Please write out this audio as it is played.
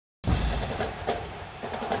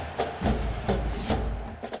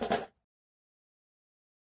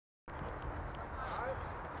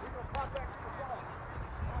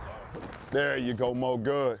There you go, Mo,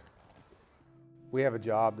 good. We have a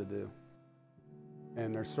job to do,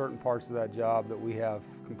 and there's certain parts of that job that we have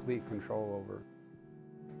complete control over.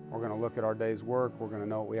 We're going to look at our day's work, we're going to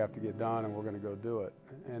know what we have to get done, and we're going to go do it.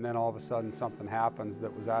 And then all of a sudden something happens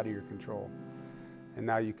that was out of your control. And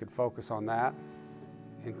now you could focus on that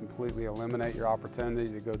and completely eliminate your opportunity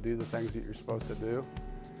to go do the things that you're supposed to do,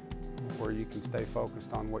 or you can stay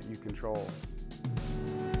focused on what you control.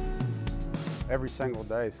 Every single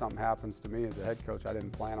day something happens to me as a head coach. I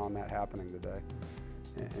didn't plan on that happening today.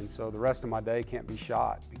 And so the rest of my day can't be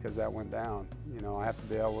shot because that went down. You know, I have to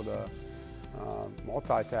be able to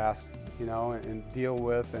multitask, you know, and deal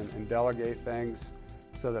with and delegate things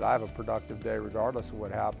so that I have a productive day regardless of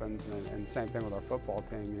what happens. And same thing with our football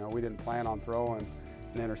team. You know, we didn't plan on throwing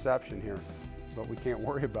an interception here, but we can't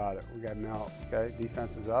worry about it. We got to know, okay,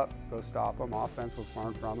 defense is up, go stop them. Offense, let's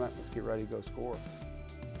learn from it. Let's get ready to go score.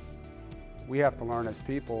 We have to learn as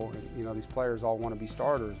people, you know, these players all want to be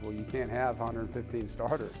starters. Well, you can't have 115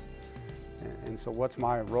 starters. And so what's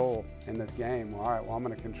my role in this game? Well, all right, well, I'm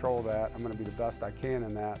going to control that. I'm going to be the best I can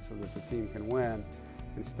in that so that the team can win,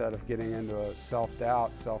 instead of getting into a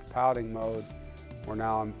self-doubt, self-pouting mode where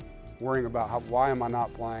now I'm worrying about why am I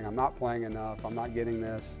not playing? I'm not playing enough. I'm not getting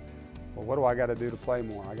this. Well, what do I got to do to play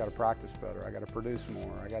more? I got to practice better. I got to produce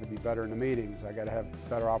more. I got to be better in the meetings. I got to have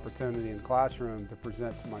better opportunity in the classroom to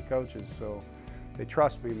present to my coaches so they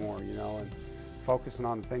trust me more, you know, and focusing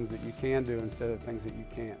on the things that you can do instead of the things that you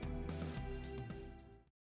can't.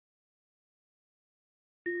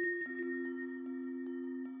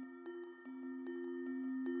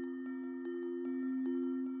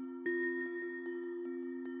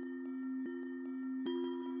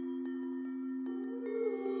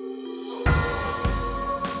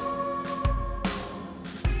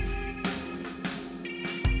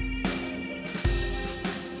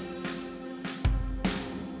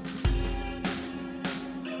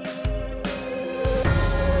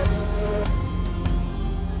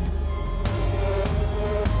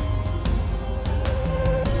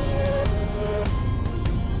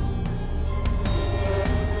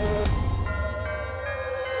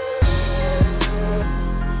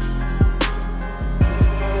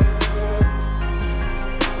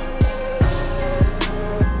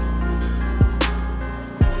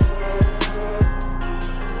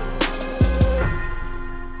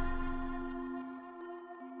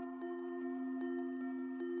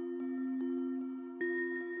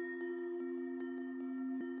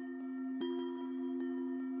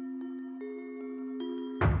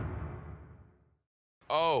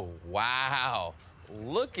 Oh, wow.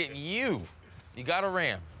 Look at you. You got a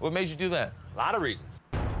Ram. What made you do that? A lot of reasons.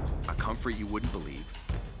 A comfort you wouldn't believe.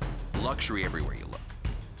 Luxury everywhere you look.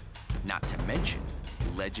 Not to mention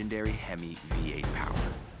legendary Hemi V8 power.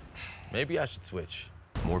 Maybe I should switch.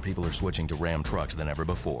 More people are switching to Ram trucks than ever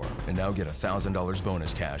before, and now get $1,000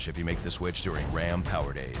 bonus cash if you make the switch during Ram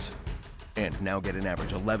Power Days. And now get an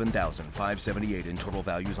average $11,578 in total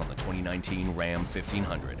values on the 2019 Ram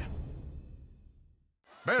 1500.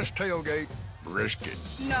 Best tailgate, brisket.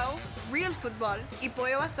 No, real football y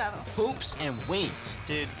pollo asado. Hoops and wings.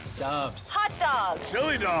 Dude, subs. Hot dog.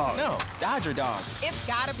 Chili dog. No, Dodger dog. It's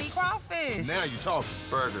gotta be crawfish. Now you're talking.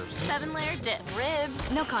 Burgers. 7-layer dip.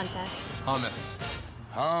 Ribs. No contest. Hummus.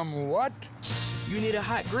 What? You need a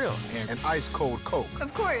hot grill. And ice cold Coke.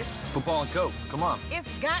 Of course. Football and Coke. Come on.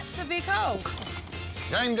 It's got to be Coke.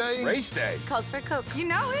 Game day. Race day. Calls for Coke. You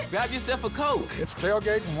know it. Grab yourself a Coke. It's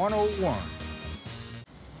Tailgate 101.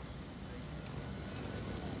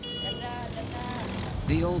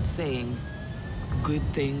 The old saying, good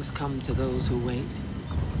things come to those who wait,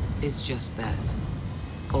 is just that,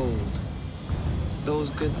 old. Those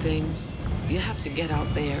good things, you have to get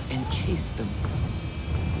out there and chase them.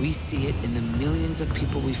 We see it in the millions of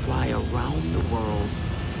people we fly around the world,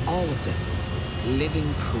 all of them,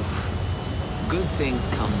 living proof. Good things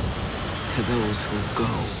come to those who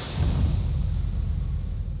go.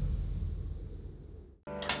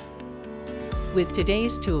 With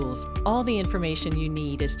today's tools, all the information you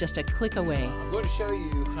need is just a click away. I'm going to show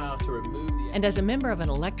you how to remove the... And as a member of an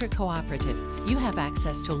electric cooperative, you have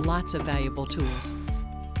access to lots of valuable tools.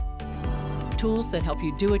 Tools that help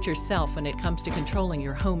you do it yourself when it comes to controlling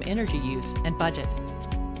your home energy use and budget,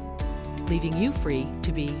 leaving you free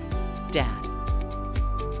to be Dad.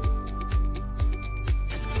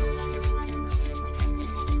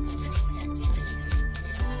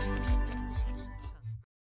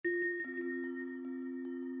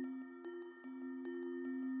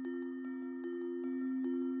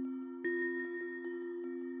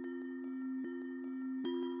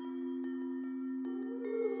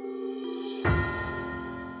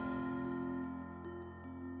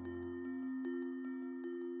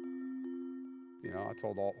 I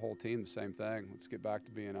told the whole team the same thing. Let's get back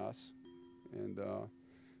to being us. And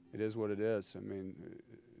it is what it is. I mean,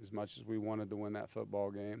 as much as we wanted to win that football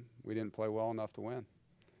game, we didn't play well enough to win.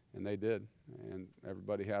 And they did. And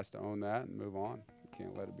everybody has to own that and move on. You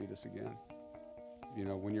can't let it beat us again. You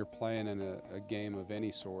know, when you're playing in a game of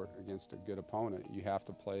any sort against a good opponent, you have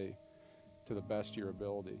to play to the best of your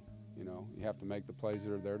ability. You know, you have to make the plays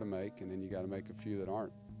that are there to make, and then you got to make a few that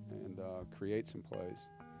aren't, and create some plays.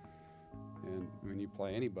 And when you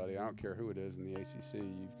play anybody, I don't care who it is in the ACC,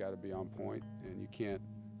 you've got to be on point, and you can't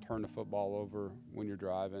turn the football over when you're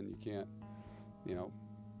driving. You can't, you know,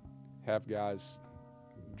 have guys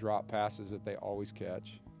drop passes that they always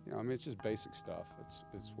catch. You know, I mean, it's just basic stuff.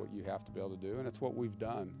 It's what you have to be able to do, and it's what we've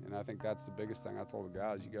done. And I think that's the biggest thing I told the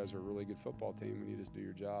guys. You guys are a really good football team when you just do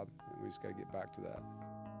your job, and we just got to get back to that.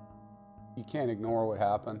 You can't ignore what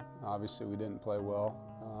happened. Obviously, we didn't play well,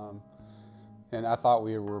 and I thought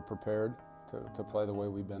we were prepared to play the way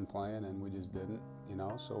we've been playing, and we just didn't, you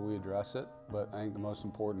know, so we address it. But I think the most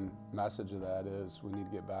important message of that is we need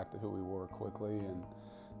to get back to who we were quickly and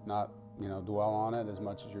not, you know, dwell on it as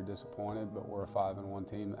much as you're disappointed. But we're a 5-1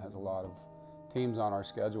 team that has a lot of teams on our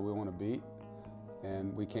schedule we want to beat,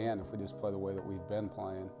 and we can if we just play the way that we've been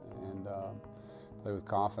playing, and play with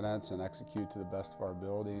confidence and execute to the best of our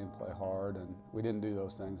ability and play hard. And we didn't do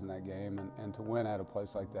those things in that game, and to win at a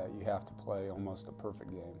place like that, you have to play almost a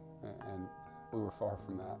perfect game, and we were far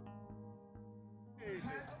from that.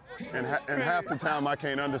 And half the time I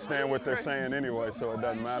can't understand what they're saying anyway, so it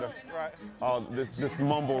doesn't matter. Right. All this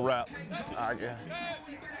mumble rap, I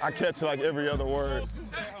catch like every other word.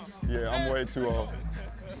 Yeah, I'm way too old.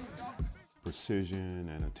 Precision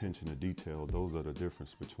and attention to detail, those are the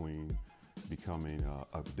difference between becoming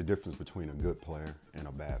the difference between a good player and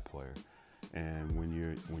a bad player. And when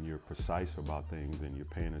you're precise about things and you're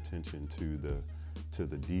paying attention to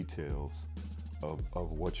the details of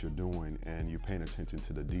what you're doing, and you're paying attention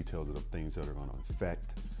to the details of the things that are going to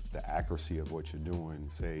affect the accuracy of what you're doing.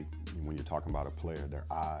 Say, when you're talking about a player, their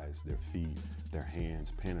eyes, their feet, their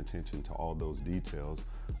hands, paying attention to all those details,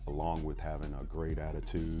 along with having a great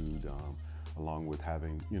attitude, along with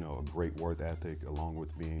having, you know, a great work ethic, along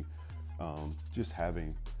with being, just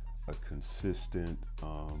having a consistent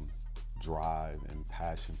drive and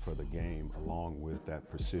passion for the game, along with that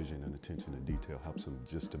precision and attention to detail, helps them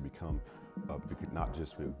just to become not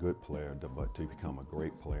just be a good player, but to become a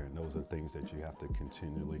great player. And those are things that you have to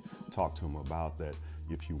continually talk to them about, that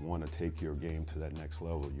if you want to take your game to that next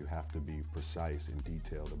level, you have to be precise and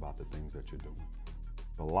detailed about the things that you're doing.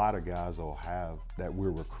 A lot of guys will have that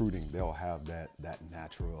we're recruiting, they'll have that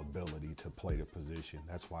natural ability to play the position.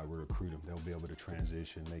 That's why we recruit them. They'll be able to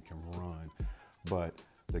transition, they can run. But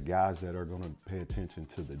the guys that are going to pay attention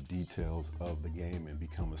to the details of the game and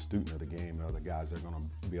become a student of the game are the guys that are going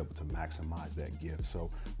to be able to maximize that gift. So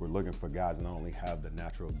we're looking for guys that not only have the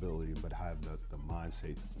natural ability, but have the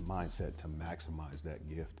mindset to maximize that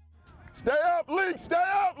gift. Stay up, Link, stay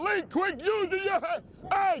up, Link, quit using your hands.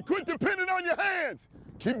 Hey, quit depending on your hands.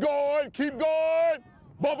 Keep going, keep going.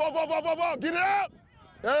 Get it out.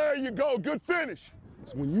 There you go, good finish.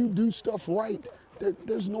 So when you do stuff right,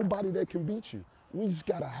 there's nobody that can beat you. We just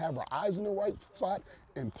gotta have our eyes in the right spot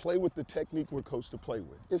and play with the technique we're coached to play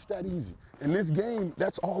with. It's that easy. In this game,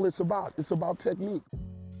 that's all it's about. It's about technique.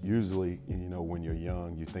 Usually, you know, when you're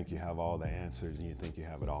young, you think you have all the answers and you think you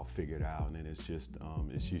have it all figured out, and then it's just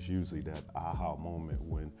usually that aha moment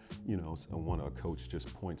when, you know, one of a coach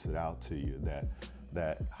just points it out to you,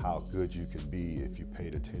 that how good you can be if you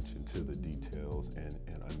paid attention to the details and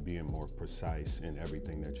being more precise in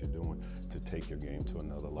everything that you're doing to take your game to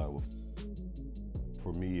another level.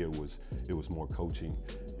 For me, it was more coaching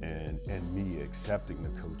and me accepting the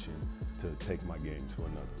coaching to take my game to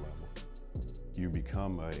another level. You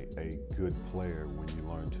become a good player when you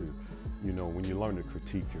learn to, you know, when you learn to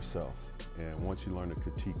critique yourself. And once you learn to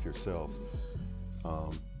critique yourself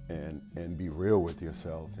and be real with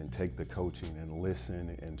yourself and take the coaching and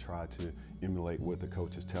listen and try to emulate what the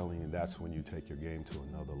coach is telling you, that's when you take your game to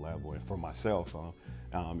another level. And for myself,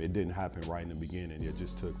 it didn't happen right in the beginning. It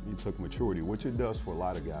just took maturity, which it does for a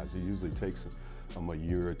lot of guys. It usually takes them a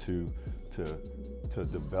year or two to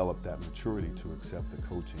develop that maturity to accept the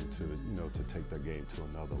coaching, to take their game to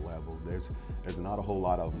another level. There's not a whole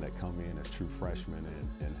lot of them that come in as true freshmen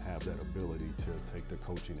and have that ability to take the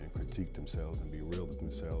coaching and critique themselves and be real with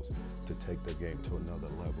themselves to take their game to another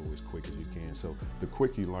level as quick as you can. So the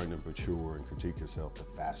quicker you learn to mature and critique yourself, the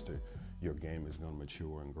faster your game is going to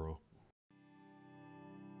mature and grow.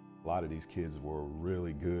 A lot of these kids were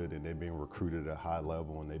really good and they've been recruited at a high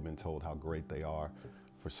level and they've been told how great they are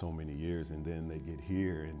for so many years, and then they get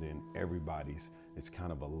here and then everybody's it's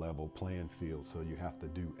kind of a level playing field. So you have to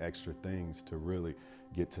do extra things to really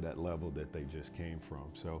get to that level that they just came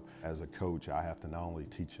from. So as a coach, I have to not only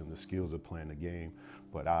teach them the skills of playing the game,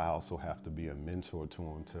 but I also have to be a mentor to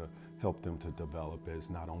them to help them to develop as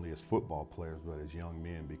not only as football players, but as young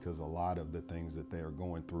men, because a lot of the things that they are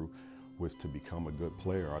going through with to become a good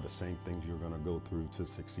player are the same things you're going to go through to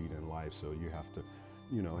succeed in life. So you have to,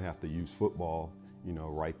 have to use football,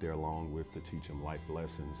 right there along with to teach them life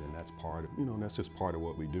lessons, and that's part of, that's just part of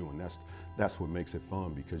what we do, and that's what makes it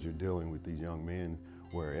fun, because you're dealing with these young men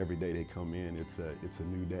where every day they come in, it's a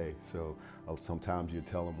new day. So sometimes you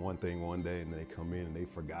tell them one thing one day, and they come in and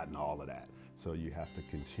they've forgotten all of that. So you have to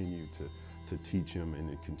continue to teach them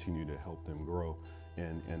and to continue to help them grow,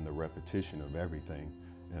 and the repetition of everything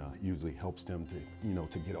usually helps them to,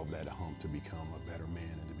 to get over that hump, to become a better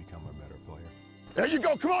man and to become a better player. There you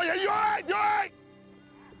go, come on, yeah, you all right, you all right?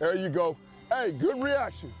 There you go. Hey, good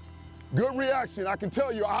reaction. Good reaction. I can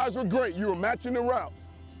tell your eyes were great. You were matching the route.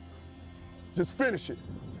 Just finish it.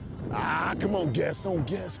 Ah, come on, guess. Don't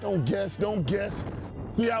guess, don't guess, don't guess.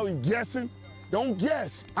 See how he's guessing? Don't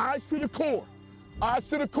guess. Eyes to the core. Eyes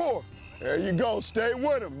to the core. There you go. Stay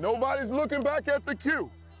with him. Nobody's looking back at the cue.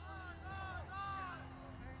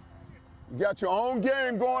 You got your own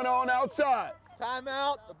game going on outside.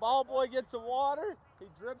 Timeout. The ball boy gets some water. He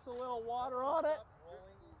drips a little water on it.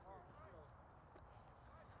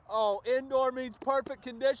 Oh, indoor means perfect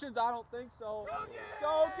conditions? I don't think so.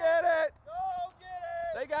 Go get it! Go get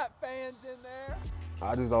it! They got fans in there.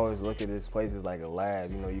 I just always look at this place as like a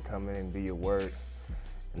lab. You come in and do your work,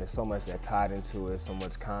 and there's so much that tied into it, so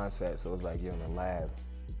much concept, so it's like you're in a lab.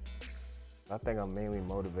 I think I'm mainly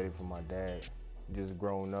motivated from my dad. Just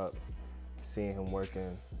growing up, seeing him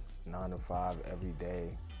working 9 to 5 every day,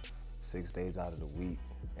 6 days out of the week,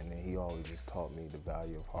 and then he always just taught me the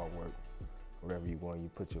value of hard work. Whatever you want, you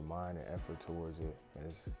put your mind and effort towards it, and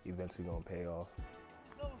it's eventually gonna pay off.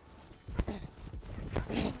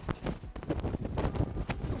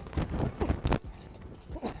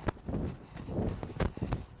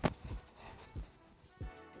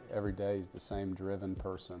 Every day he's the same driven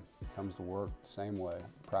person. Comes to work the same way,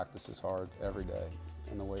 practices hard every day,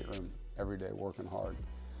 in the weight room every day, working hard.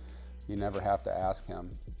 You never have to ask him,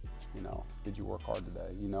 did you work hard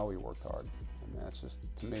today? He worked hard. And that's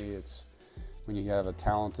just, to me, it's, when you have a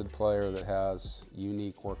talented player that has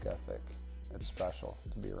unique work ethic, it's special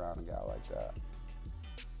to be around a guy like that.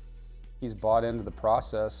 He's bought into the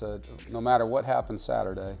process. No matter what happens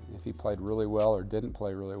Saturday, if he played really well or didn't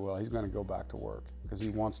play really well, he's going to go back to work because he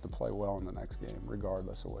wants to play well in the next game,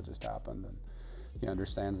 regardless of what just happened. And he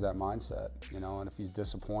understands that mindset, and if he's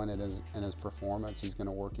disappointed in his performance, he's going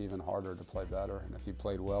to work even harder to play better. And if he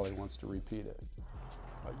played well, he wants to repeat it.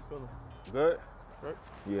 How you feeling? Good. Sure.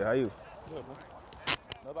 Yeah, how you? Good, man.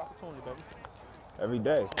 Another opportunity, baby. Every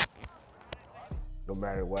day. No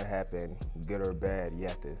matter what happened, good or bad, you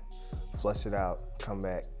have to flush it out, come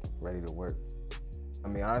back, ready to work. I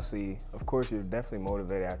mean, honestly, of course, you're definitely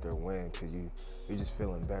motivated after a win because you're just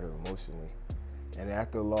feeling better emotionally. And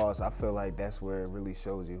after a loss, I feel like that's where it really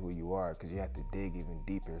shows you who you are, because you have to dig even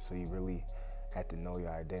deeper, so you really have to know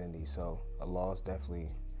your identity. So a loss definitely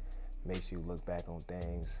makes you look back on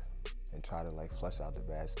things and try to flush out the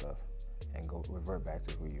bad stuff and go revert back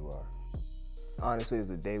to who you are. Honestly, it's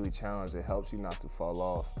a daily challenge. It helps you not to fall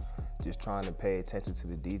off. Just trying to pay attention to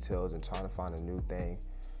the details and trying to find a new thing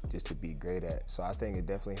just to be great at. So I think it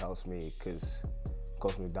definitely helps me because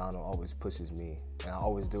Coach McDonald always pushes me, and I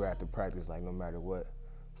always do it after practice, no matter what.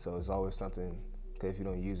 So it's always something, because if you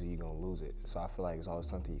don't use it, you're gonna lose it. So I feel like it's always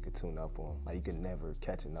something you could tune up on. You can never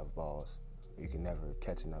catch enough balls. You can never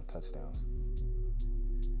catch enough touchdowns.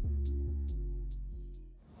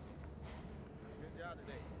 Good job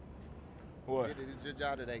today. What? You did a good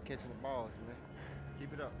job today catching the balls, man.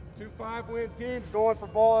 Keep it up. 2 5-win teams going for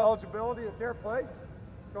bowl eligibility at their place.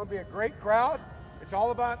 It's going to be a great crowd. It's all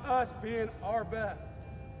about us being our best.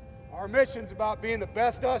 Our mission's about being the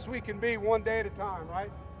best us we can be one day at a time, right?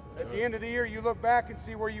 At the end of the year, you look back and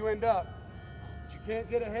see where you end up. But you can't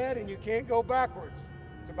get ahead and you can't go backwards.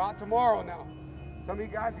 It's about tomorrow now. Some of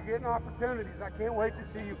you guys are getting opportunities. I can't wait to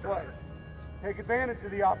see you play. Take advantage of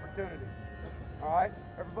the opportunity, all right?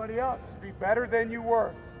 Everybody else, just be better than you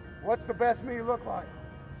were. What's the best me look like?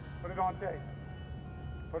 Put it on tape.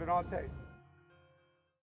 Put it on tape.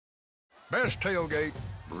 Best tailgate,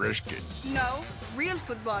 brisket. No, real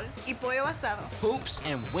football y pollo asado. Hoops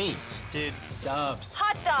and wings. Dude, subs.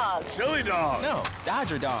 Hot dog. Chili dog. No,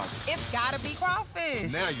 Dodger dog. It's gotta be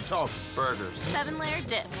crawfish. Now you're talking. Burgers. 7-layer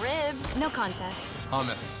dip. Ribs. No contest.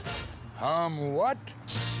 Hummus. What?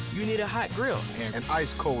 You need a hot grill. And an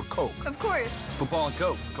ice-cold Coke. Of course. Football and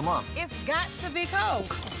Coke, come on. It's got to be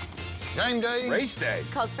Coke. Game day. Race day.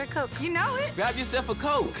 Calls for Coke. You know it. Grab yourself a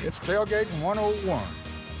Coke. It's Tailgate 101.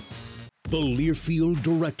 The Learfield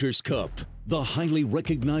Directors Cup, the highly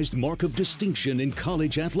recognized mark of distinction in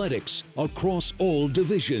college athletics across all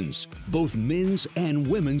divisions, both men's and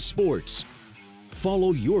women's sports.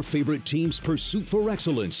 Follow your favorite team's pursuit for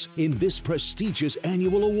excellence in this prestigious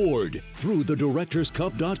annual award through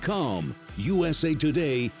thedirectorscup.com, USA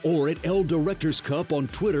Today, or at L Directors Cup on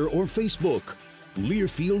Twitter or Facebook.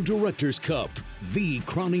 Learfield Directors Cup, the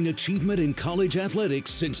crowning achievement in college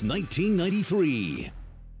athletics since 1993.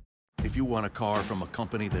 If you want a car from a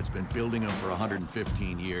company that's been building them for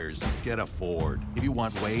 115 years, get a Ford. If you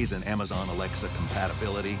want Waze and Amazon Alexa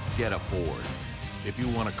compatibility, get a Ford. If you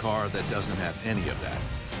want a car that doesn't have any of that,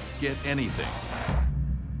 get anything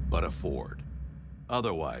but a Ford.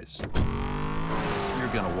 Otherwise, you're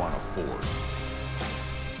gonna want a Ford.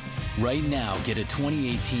 Right now, get a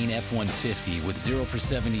 2018 F-150 with 0 for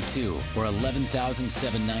 72 or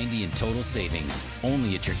 $11,790 in total savings,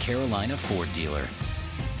 only at your Carolina Ford dealer.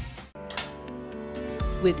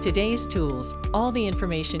 With today's tools, all the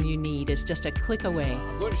information you need is just a click away.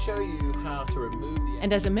 I'm going to show you how to remove the...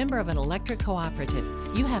 And as a member of an electric cooperative,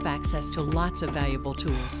 you have access to lots of valuable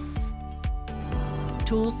tools.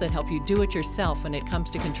 Tools that help you do it yourself when it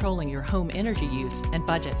comes to controlling your home energy use and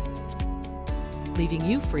budget, leaving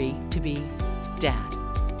you free to be Dad.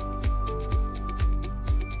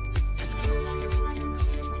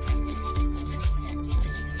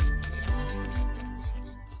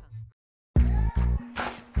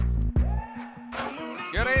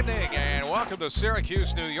 Good evening and welcome to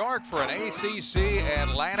Syracuse, New York for an ACC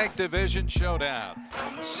Atlantic Division showdown.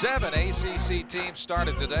 7 ACC teams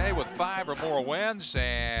started today with 5 or more wins,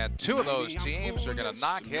 and 2 of those teams are going to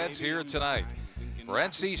knock heads here tonight. For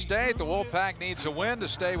NC State, the Wolfpack needs a win to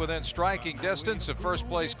stay within striking distance of first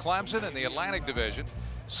place Clemson in the Atlantic Division.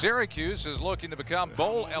 Syracuse is looking to become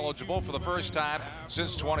bowl eligible for the first time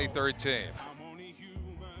since 2013.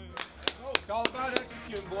 It's all about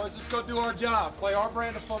executing, boys. Let's go do our job. Play our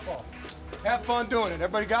brand of football. Have fun doing it.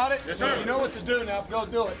 Everybody got it? Yes, sir. You know what to do now. Go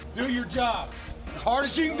do it. Do your job. As hard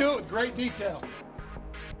as you can do it with great detail.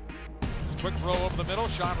 Quick throw over the middle.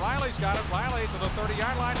 Sean Riley's got it. Riley to the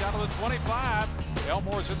 30-yard line, down to the 25.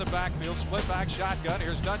 Elmore's in the backfield, split back shotgun.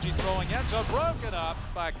 Here's Dungy throwing end zone, broken up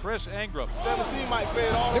by Chris Ingram. 17 might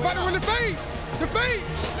fade all the way out. With the feet! The feet!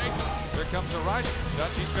 Here comes the rush.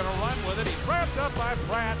 Dungy's going to run with it. He's wrapped up by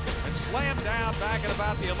Pratt and slammed down back at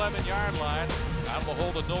about the 11-yard line. Out of the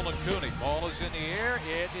hold of Nolan Cooney. Ball is in the air.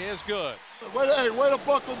 It is good. Way to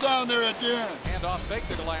buckle down there at the end. Handoff fake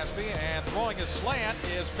to Gillespie, and throwing his slant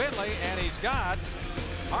is Finley, and he's got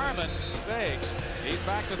Harmon fakes. He's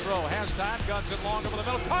back to throw, has time, guns it long over the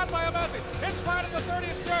middle, caught by a Messi. It's right at the 30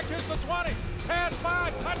 of Syracuse, the 20,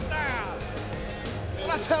 10-5, touchdown.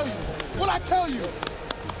 What I tell you?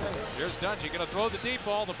 Here's Dungy, gonna throw the deep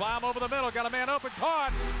ball, the bomb over the middle, got a man open,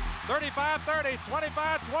 caught. 35-30,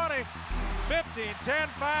 25-20, 15,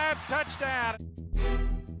 10-5, touchdown.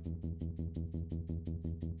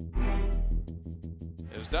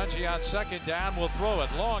 Is Dungy on second down, will throw it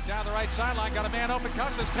long down the right sideline, got a man open,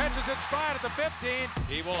 Custis catches it stride at the 15.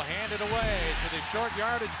 He will hand it away to the short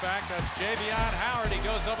yardage back. That's Javion Howard. He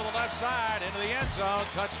goes over the left side into the end zone.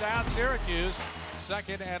 Touchdown Syracuse.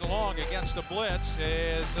 Second and long against the blitz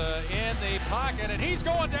is in the pocket, and he's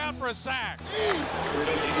going down for a sack. Hey,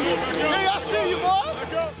 I see you,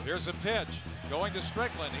 boy. Here's a pitch going to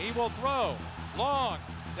Strickland. He will throw long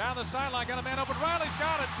down the sideline, got a man open. Riley's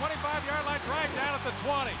got it. 25-yard line drag down at the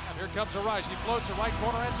 20. And here comes a rush. He floats the right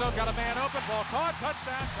corner end zone. Got a man open. Ball caught.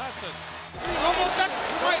 Touchdown, Custis. Almost second.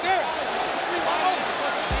 Right there.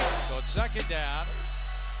 So it's second down.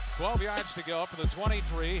 12 yards to go for the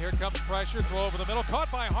 23. Here comes pressure. Throw over the middle.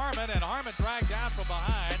 Caught by Harmon, and Harmon dragged down from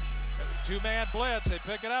behind. Two-man blitz. They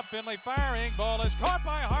pick it up. Finley firing. Ball is caught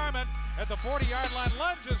by Harmon at the 40-yard line.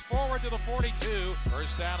 Lunges forward to the 42.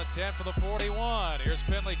 First down at 10 for the 41. Here's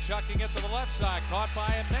Finley chucking it to the left side. Caught by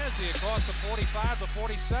Emezi across the 45, the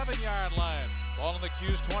 47-yard line. Ball in the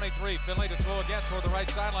Q's 23. Finley to throw again toward the right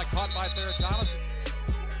sideline. Caught by Thayer Thomas.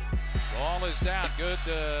 Ball is down. Good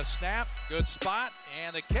snap. Good spot.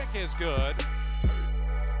 And the kick is good.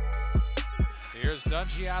 Here's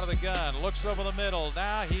Dungy out of the gun, looks over the middle.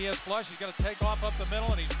 Now he is flush. He's going to take off up the middle,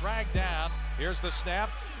 and he's dragged down. Here's the snap.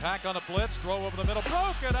 Pack on the blitz. Throw over the middle.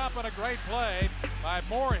 Broken up, and a great play by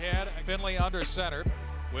Moorhead. Finley under center.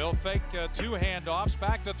 Will fake 2 handoffs.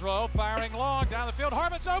 Back to throw. Firing long down the field.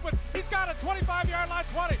 Harmon's open. He's got it. 25-yard line,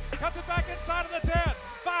 20. Cuts it back inside of the 10.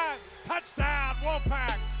 5. Touchdown,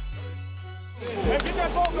 Wolfpack. Hey, get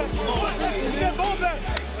that ball back. Get that ball back.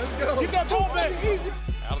 Let's go. Get that ball back. Easy.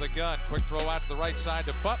 Out of the gun, quick throw out to the right side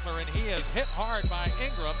to Butler, and he is hit hard by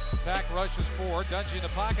Ingram. Pack rushes forward, Dungy in the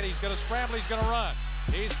pocket, he's going to scramble, he's going to run.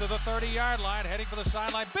 He's to the 30-yard line, heading for the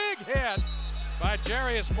sideline. Big hit by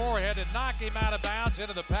Jarius Moorhead and knocked him out of bounds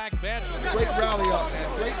into the Pack bench. Great rally up,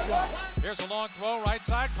 man. Great rally. Here's a long throw, right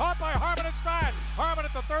side, caught by Harmon in stride. Harmon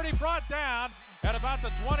at the 30, brought down at about the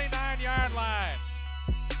 29-yard line.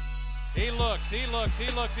 He looks, he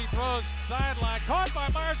throws sideline, caught by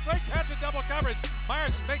Myers, great catch in double coverage.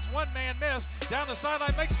 Myers makes one man miss, down the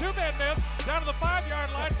sideline, makes two man miss, down to the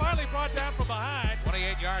 5-yard line, finally brought down from behind.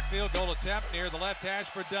 28-yard field goal attempt near the left hash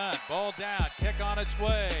for Dunn. Ball down, kick on its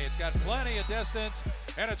way. It's got plenty of distance,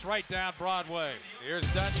 and it's right down Broadway. Here's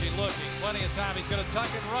Dungy looking, plenty of time. He's going to tuck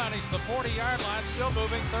and run. He's to the 40-yard line, still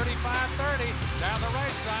moving, 35-30, down the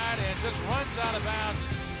right side, and just runs out of bounds.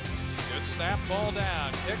 Good snap, ball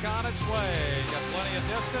down, kick on its way. Got plenty of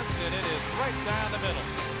distance, and it is right down the middle.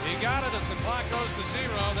 He got it as the clock goes to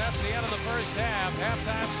 0. That's the end of the first half.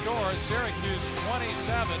 Halftime score, Syracuse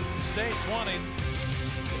 27, State 20.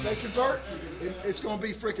 If they convert, it's going to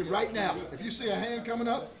be freaking right now. If you see a hand coming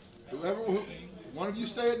up, one of you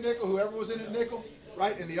stay at nickel, whoever was in at nickel,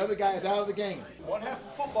 right, and the other guy is out of the game. 1 half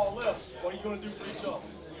of football left. What are you going to do for each other?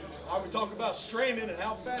 All right, we talk about straining and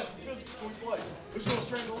how fast and physical we play. Who's going to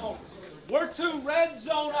strain the longest? We're 2 red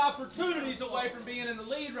zone opportunities away from being in the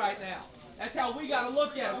lead right now. That's how we got to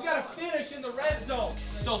look at it. We got to finish in the red zone.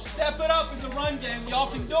 So step it up in the run game. Y'all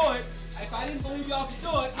can do it. If I didn't believe y'all could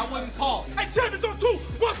do it, I wouldn't call it. Hey, Champ, on 2.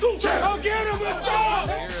 1, 2. Go get him. Let's go.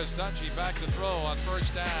 Here is Dungy back to throw on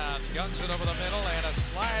first down. Guns it over the middle, and a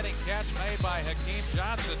sliding catch made by Hakeem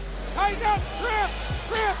Johnson. Tighten up,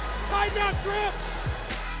 grip. Tighten up, grip.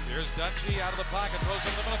 Here's Dungy out of the pocket, throws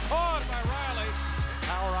in the middle, caught by Riley.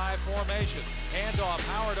 Power I formation. Handoff,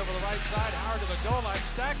 Howard over the right side. Howard to the goal line,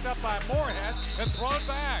 stacked up by Moorhead and thrown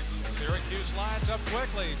back. Syracuse lines up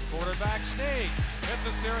quickly. Quarterback sneak. It's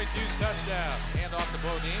a Syracuse touchdown. Handoff to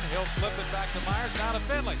Bodine. He'll flip it back to Myers, down to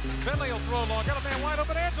Finley. Finley will throw long. Got a man wide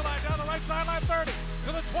open. Angeline down the right sideline, 30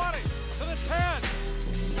 to the 20 to the 10.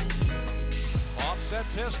 Offset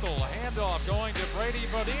pistol, handoff going to Brady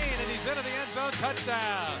Bodine, and he's into the end zone,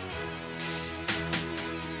 touchdown.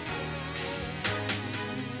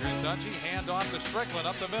 Here's Dungy, handoff to Strickland,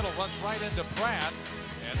 up the middle, runs right into Pratt,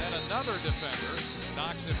 and then another defender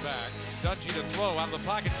knocks it back. Dungy to throw, out of the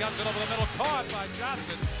pocket, guns it over the middle, caught by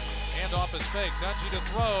Johnson. Handoff is fake, Dungy to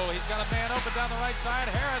throw, he's got a man open down the right side,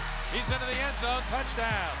 Harris, he's into the end zone,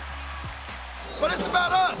 touchdown. But it's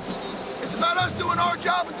about us. It's about us doing our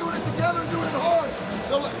job and doing it together and doing it hard.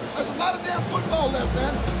 So there's a lot of damn football left,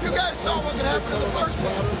 man. You guys saw what could happen in the first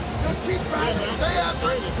quarter. Just keep grinding, stay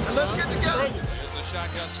after it, and let's get together. Here's the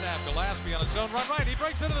shotgun snap. Gillespie on his own run right. He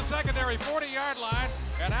breaks into the secondary 40-yard line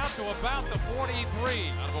and out to about the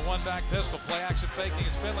 43. Out of a one-back pistol, play action faking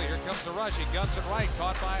is Finley. Here comes the rush. He guns it right.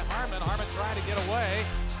 Caught by Harmon. Harmon trying to get away.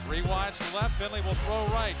 Rewinds to left. Finley will throw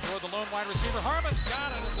right toward the lone wide receiver. Harmon's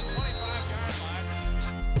got it at the 25-yard line.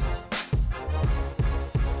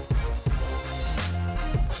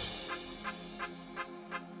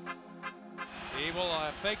 He will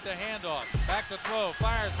fake the handoff. Back to throw.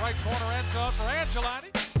 Fires right corner end zone for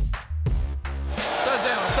Angelini.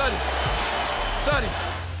 Touchdown, Tutty.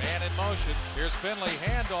 Man in motion. Here's Finley.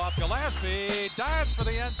 Handoff. Gillespie dives for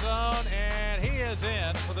the end zone, and he is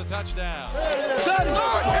in for the touchdown. Hey,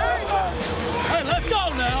 let's go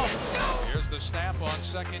now. Here's the snap on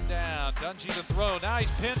second down. Dungy to throw. Now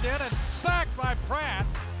he's pinned in and sacked by Pratt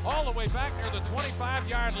all the way back near the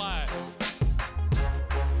 25-yard line.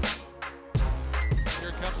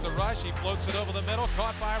 Here comes the rush. He floats it over the middle.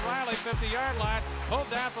 Caught by Riley, 50-yard line. Pulled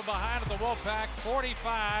down from behind at the Wolfpack,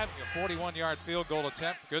 45. A 41-yard field goal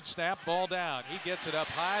attempt. Good snap, ball down. He gets it up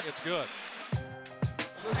high. It's good.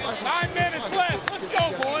 9 minutes left. Let's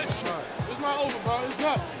go, boys. It's not over, bro. It's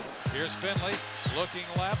not. Here's Finley looking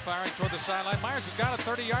left, firing toward the sideline. Myers has got a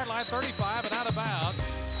 30-yard line, 35, and out of bounds.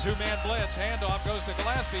 Two-man blitz. Handoff goes to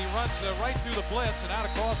Gillespie. He runs right through the blitz and out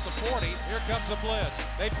across the 40. Here comes the blitz.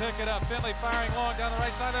 They pick it up. Finley firing long down the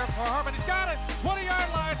right side there for Harmon. He's got it. 20-yard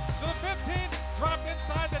line to the 15. Dropped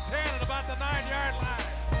inside the 10 at about the 9-yard line.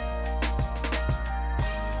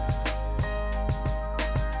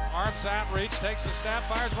 Arms out, reach, takes the snap,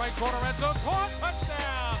 fires right corner end zone. Caught,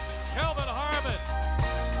 touchdown. Kelvin Harmon.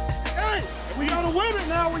 Hey, we gotta win it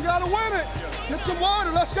now. We gotta win it. Get some water.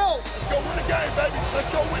 Let's go. Let's go win the game, baby. Let's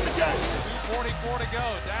go win the game. 2:44 to go.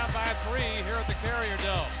 Down by 3 here at the Carrier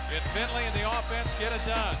Dome. And Finley and the offense get it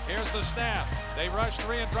done. Here's the snap. They rush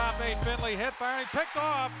 3 and drop 8. Finley hit, firing, picked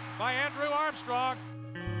off by Andrew Armstrong.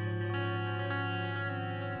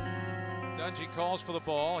 Dungy calls for the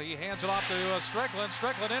ball. He hands it off to Strickland.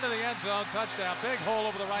 Strickland into the end zone. Touchdown. Big hole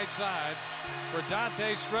over the right side for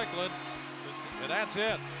Dante Strickland. And that's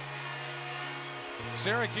it.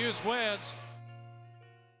 Syracuse wins.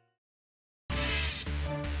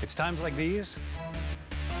 It's times like these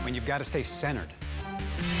when you've got to stay centered.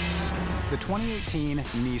 The 2018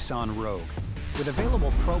 Nissan Rogue with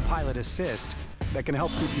available Pro Pilot Assist that can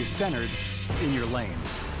help keep you centered in your lane.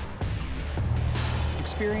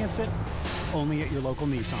 Experience it only at your local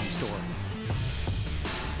Nissan store.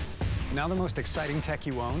 Now the most exciting tech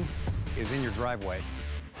you own is in your driveway.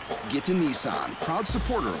 Get to Nissan, proud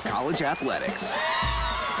supporter of college athletics.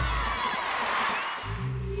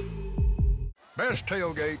 Best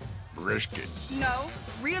tailgate, brisket. No,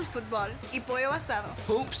 real football y pollo asado.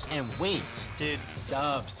 Hoops and wings. Dude,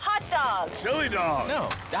 subs. Hot dog. Chili dog. No,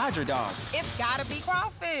 Dodger dog. It's gotta be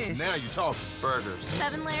crawfish. Now you're talking. Burgers.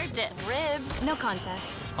 7-layer dip. Ribs. No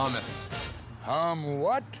contest. Hummus.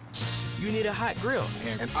 What? You need a hot grill.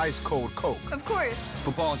 And ice cold Coke. Of course.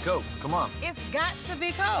 Football and Coke. Come on. It's got to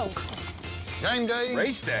be Coke. Game day.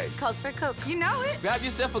 Race day. Calls for Coke. You know it. Grab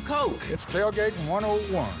yourself a Coke. It's tailgating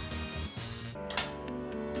 101.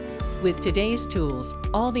 With today's tools,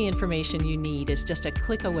 all the information you need is just a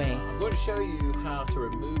click away. I'm going to show you how to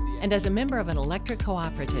remove the... And as a member of an electric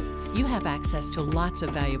cooperative, you have access to lots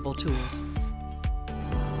of valuable tools.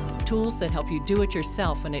 Tools that help you do it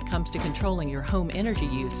yourself when it comes to controlling your home energy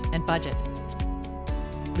use and budget,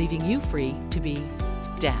 leaving you free to be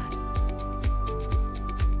Dad.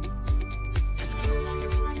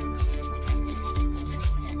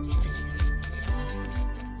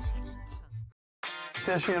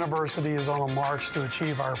 This university is on a march to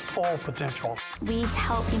achieve our full potential. We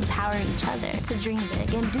help empower each other to dream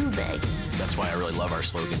big and do big. That's why I really love our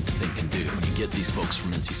slogan, Think and Do. When you get these folks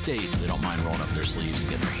from NC State, they don't mind rolling up their sleeves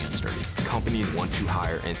and getting their hands dirty. Companies want to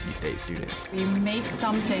hire NC State students. We make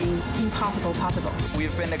something impossible possible.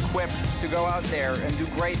 We've been equipped to go out there and do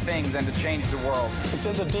great things and to change the world. It's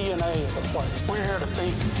in the DNA of the place. We're here to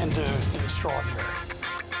think and do the extraordinary.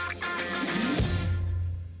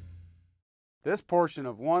 This portion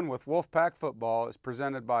of One with Wolfpack Football is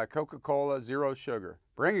presented by Coca-Cola Zero Sugar,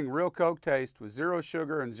 bringing real Coke taste with 0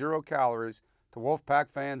 sugar and 0 calories to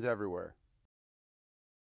Wolfpack fans everywhere.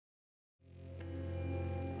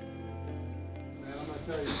 Man, I'm going to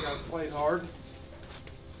tell you, you guys played hard.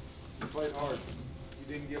 You played hard. You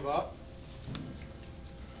didn't give up.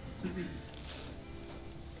 And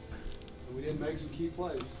we didn't make some key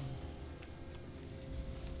plays.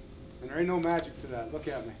 And there ain't no magic to that. Look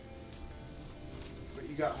at me. But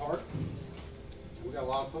you got heart, and we got a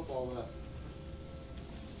lot of football left.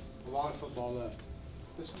 A lot of football left.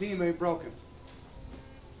 This team ain't broken.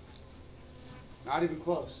 Not even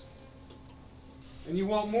close. And you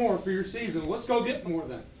want more for your season. Let's go get more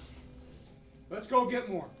then. Let's go get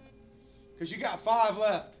more. Because you got 5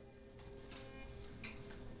 left.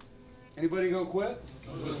 Anybody gonna quit?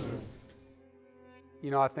 No, sir. You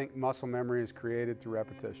know, I think muscle memory is created through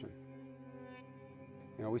repetition.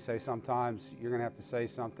 You know, we say sometimes you're going to have to say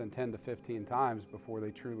something 10 to 15 times before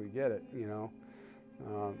they truly get it, you know.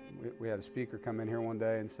 We had a speaker come in here one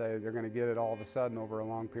day and say they're going to get it all of a sudden over a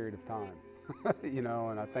long period of time, you know,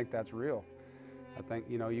 and I think that's real. I think,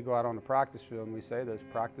 you know, you go out on the practice field and we say this,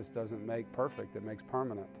 practice doesn't make perfect, it makes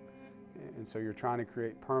permanent. And so you're trying to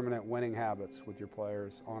create permanent winning habits with your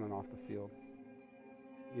players on and off the field.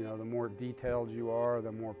 You know, the more detailed you are,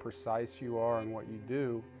 the more precise you are in what you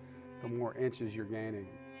do, the more inches you're gaining.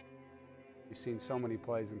 You've seen so many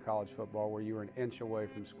plays in college football where you were an inch away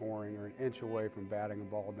from scoring or an inch away from batting a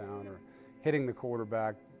ball down or hitting the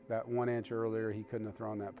quarterback that 1 inch earlier he couldn't have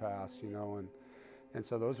thrown that pass, you know, and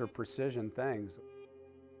so those are precision things.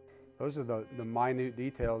 Those are the minute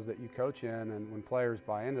details that you coach in, and when players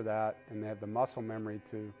buy into that and they have the muscle memory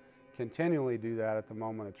to continually do that at the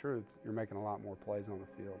moment of truth, you're making a lot more plays on the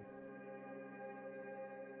field.